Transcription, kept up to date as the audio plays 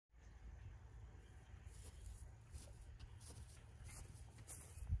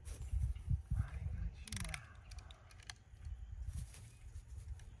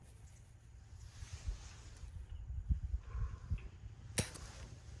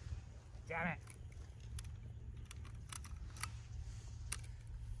Damn it.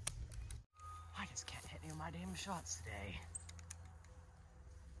 I just can't hit any of my damn shots today.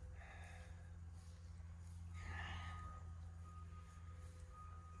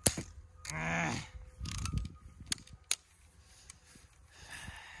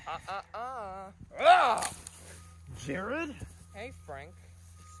 Jared? Hey Frank,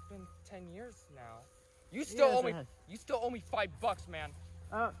 it's been 10 years now. You still owe me $5, man.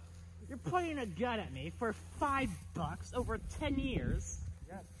 You're pointing a gun at me for $5 over 10 years?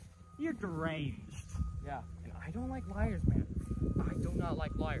 Yes. You're deranged. Yeah, and I don't like liars, man. I do not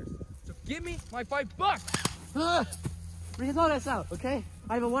like liars. So give me my $5. We can throw this out, okay?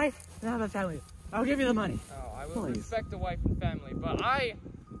 I have a wife and I have a family. I'll give you the money. Oh, I will respect the wife and family, but I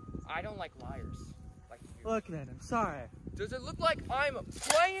don't like liars. Like you. Look, man, I'm sorry. Does it look like I'm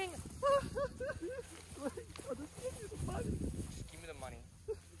playing? I'll just give you the money. Just give me the money.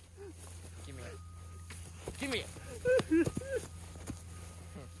 Give me it. Give me it.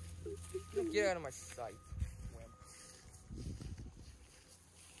 Get out of my sight. Wimp.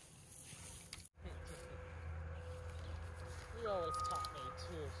 You always taught me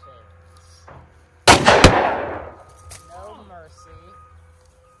two things. No mercy.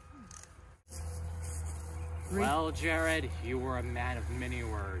 Well, Jared, you were a man of many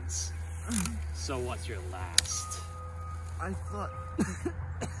words. So what's your last? I thought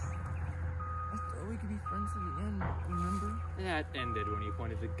we could be friends to the end, remember? That ended when you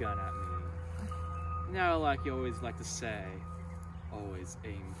pointed the gun at me. Now, like you always like to say, always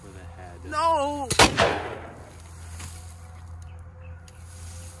aim for the head. No!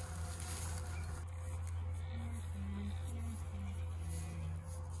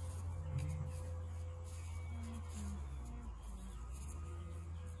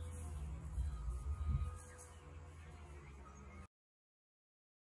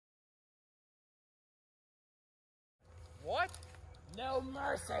 What? No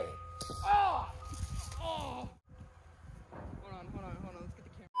mercy. Oh! Oh! Hold on. Let's get the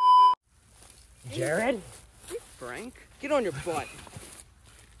camera. Jared? Frank? Get on your butt.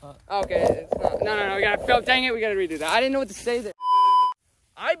 Okay, it's not. No, we gotta film. Dang it, we gotta redo that. I didn't know what to say there.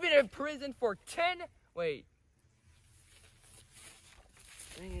 I've been in prison for 10. Wait.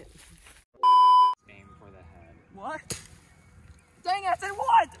 Dang it. Aim for the head. What? Dang it, I said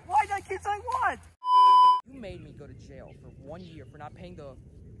what? Why did I keep saying what? You made me go to jail for 1 year for not paying the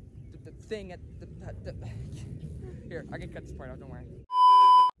thing at the Here, I can cut this part out, don't worry.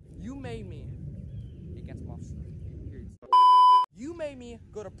 You made me against officer. Here. You made me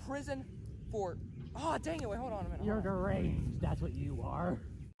go to prison for dang it, wait, hold on a minute. You're deranged, that's what you are.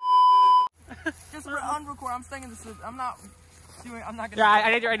 Just unrecord, I'm staying in this. I'm not gonna. Yeah,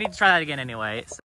 I need to try that again anyway.